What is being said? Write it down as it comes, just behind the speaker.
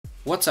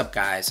What's up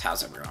guys,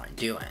 how's everyone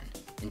doing?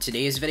 In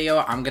today's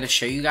video, I'm going to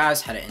show you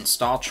guys how to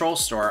install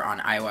TrollStore on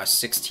iOS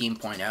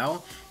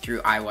 16.0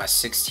 through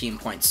iOS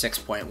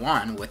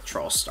 16.6.1 with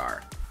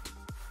TrollStar.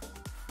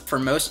 For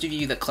most of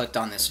you that clicked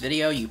on this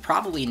video, you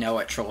probably know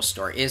what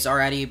TrollStore is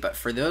already, but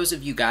for those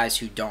of you guys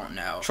who don't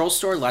know,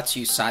 TrollStore lets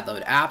you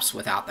sideload apps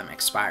without them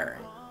expiring.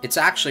 It's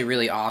actually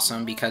really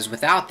awesome because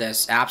without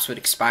this, apps would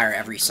expire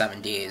every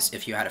 7 days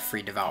if you had a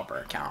free developer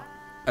account.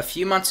 A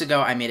few months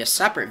ago, I made a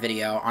separate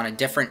video on a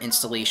different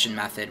installation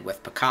method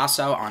with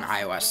Picasso on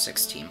iOS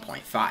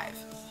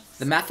 16.5.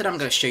 The method I'm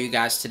going to show you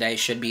guys today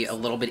should be a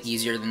little bit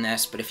easier than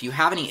this, but if you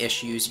have any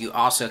issues, you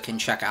also can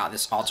check out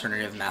this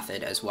alternative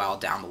method as well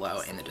down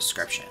below in the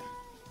description.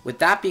 With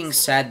that being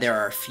said, there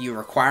are a few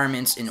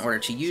requirements in order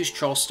to use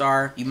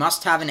TrollStar. You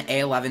must have an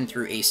A11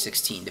 through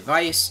A16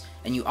 device,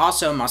 and you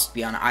also must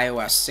be on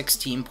iOS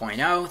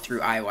 16.0 through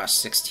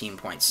iOS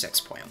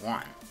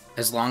 16.6.1.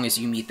 As long as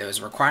you meet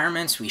those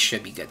requirements, we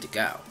should be good to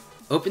go.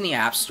 Open the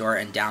App Store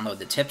and download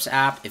the Tips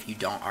app if you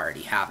don't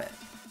already have it.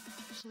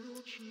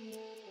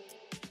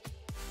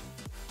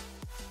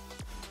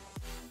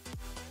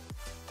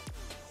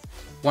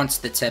 Once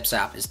the Tips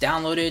app is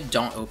downloaded,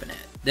 don't open it.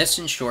 This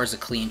ensures a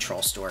clean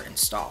TrollStore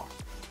install.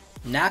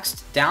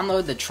 Next,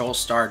 download the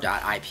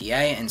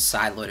TrollStar.ipa and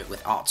sideload it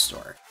with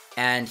AltStore.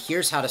 And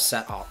here's how to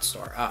set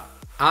AltStore up.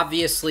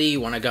 Obviously,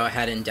 you want to go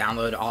ahead and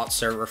download Alt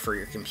Server for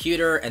your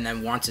computer, and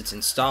then once it's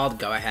installed,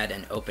 go ahead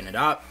and open it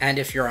up. And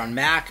if you're on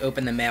Mac,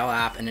 open the Mail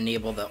app and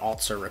enable the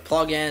Alt Server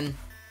plugin.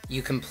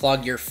 You can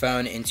plug your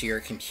phone into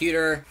your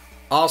computer.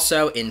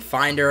 Also, in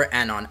Finder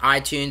and on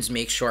iTunes,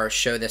 make sure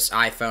Show This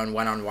iPhone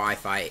When on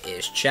Wi-Fi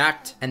is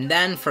checked. And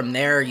then from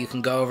there, you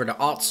can go over to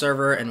Alt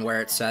Server, and where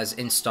it says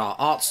Install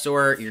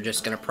AltStore, you're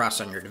just going to press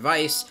on your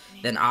device.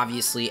 Then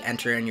obviously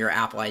enter in your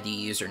Apple ID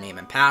username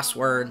and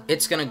password.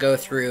 It's going to go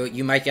through.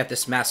 You might get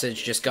this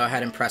message. Just go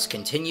ahead and press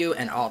continue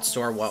and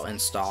AltStore will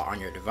install on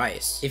your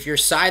device. If you're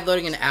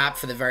sideloading an app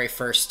for the very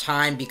first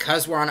time,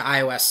 because we're on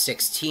iOS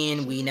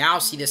 16, we now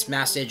see this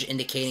message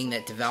indicating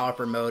that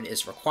developer mode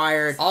is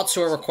required.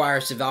 AltStore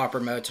requires developer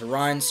mode to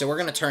run, so we're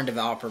going to turn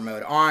developer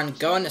mode on.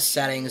 Go into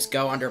settings,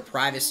 go under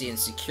privacy and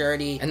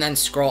security, and then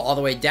scroll all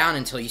the way down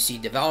until you see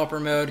developer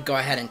mode. Go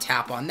ahead and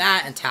tap on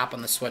that and tap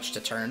on the switch to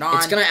turn it on.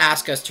 It's going to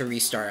ask us to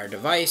restart our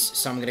device,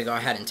 so I'm going to go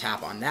ahead and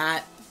tap on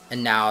that,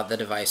 and now the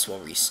device will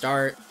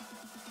restart.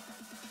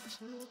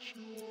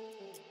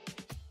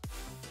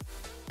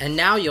 And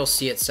now you'll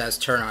see it says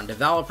turn on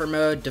developer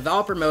mode.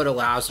 Developer mode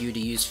allows you to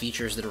use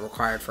features that are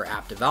required for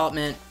app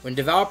development. When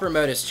developer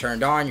mode is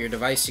turned on, your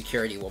device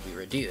security will be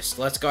reduced.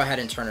 Let's go ahead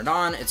and turn it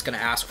on. It's going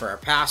to ask for our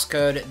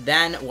passcode.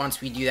 Then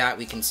once we do that,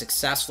 we can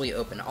successfully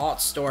open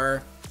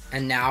AltStore.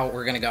 And now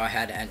we're going to go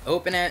ahead and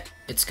open it.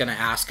 It's going to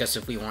ask us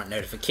if we want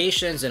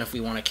notifications and if we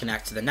want to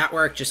connect to the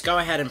network. Just go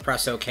ahead and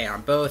press OK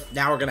on both.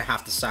 Now we're going to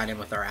have to sign in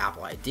with our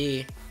Apple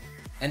ID.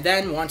 And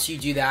then once you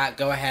do that,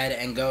 go ahead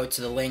and go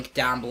to the link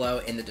down below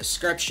in the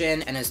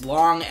description. And as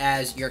long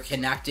as you're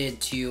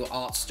connected to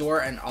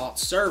AltStore and Alt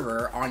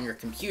Server on your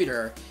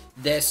computer,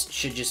 this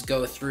should just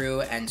go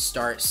through and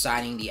start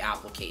signing the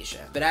application.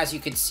 But as you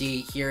can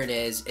see, here it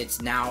is.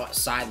 It's now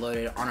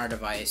sideloaded on our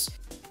device.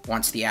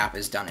 Once the app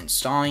is done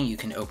installing, you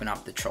can open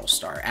up the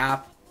TrollStar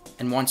app.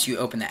 And once you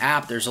open the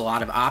app, there's a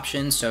lot of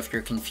options. So if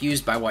you're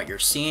confused by what you're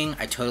seeing,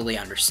 I totally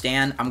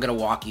understand. I'm going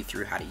to walk you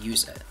through how to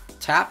use it.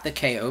 Tap the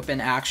K-Open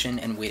action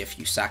and wait a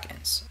few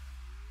seconds.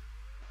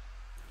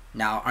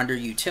 Now under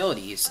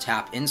Utilities,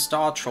 tap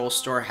Install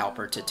TrollStore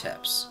Helper to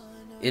Tips.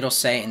 It'll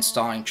say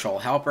installing Troll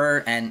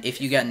Helper, and if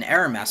you get an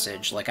error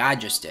message like I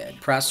just did,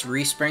 press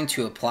Respring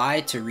to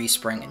apply to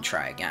respring and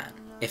try again.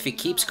 If it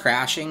keeps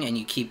crashing and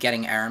you keep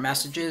getting error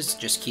messages,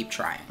 just keep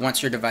trying.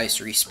 Once your device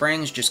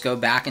resprings, just go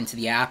back into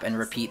the app and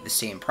repeat the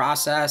same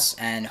process,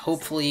 and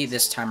hopefully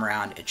this time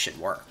around it should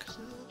work.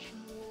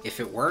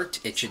 If it worked,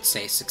 it should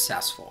say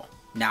successful.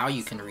 Now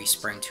you can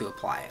respring to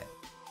apply it.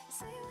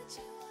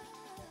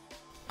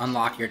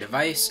 Unlock your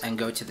device and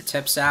go to the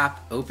Tips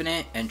app, open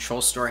it, and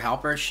TrollStore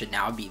Helper should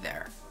now be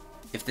there.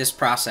 If this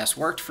process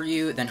worked for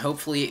you, then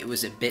hopefully it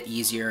was a bit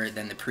easier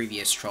than the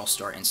previous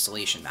TrollStore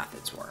installation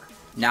methods were.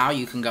 Now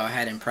you can go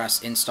ahead and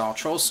press Install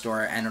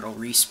TrollStore and it'll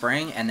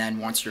respring, and then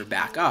once you're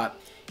back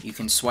up, you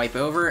can swipe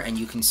over and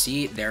you can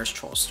see there's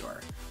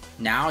TrollStore.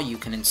 Now you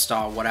can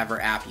install whatever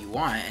app you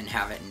want and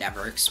have it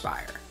never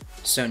expire.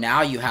 So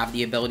now you have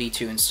the ability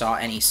to install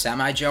any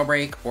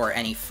semi-jailbreak or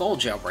any full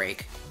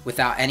jailbreak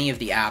without any of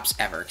the apps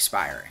ever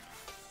expiring.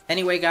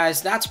 Anyway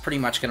guys, that's pretty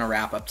much going to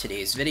wrap up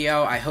today's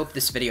video. I hope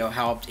this video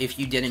helped. If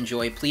you did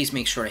enjoy, please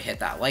make sure to hit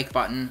that like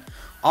button.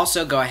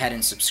 Also go ahead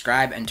and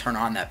subscribe and turn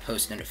on that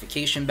post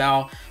notification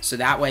bell so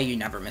that way you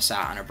never miss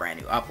out on a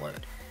brand new upload.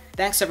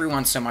 Thanks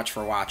everyone so much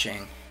for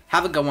watching.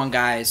 Have a good one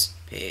guys.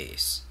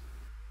 Peace.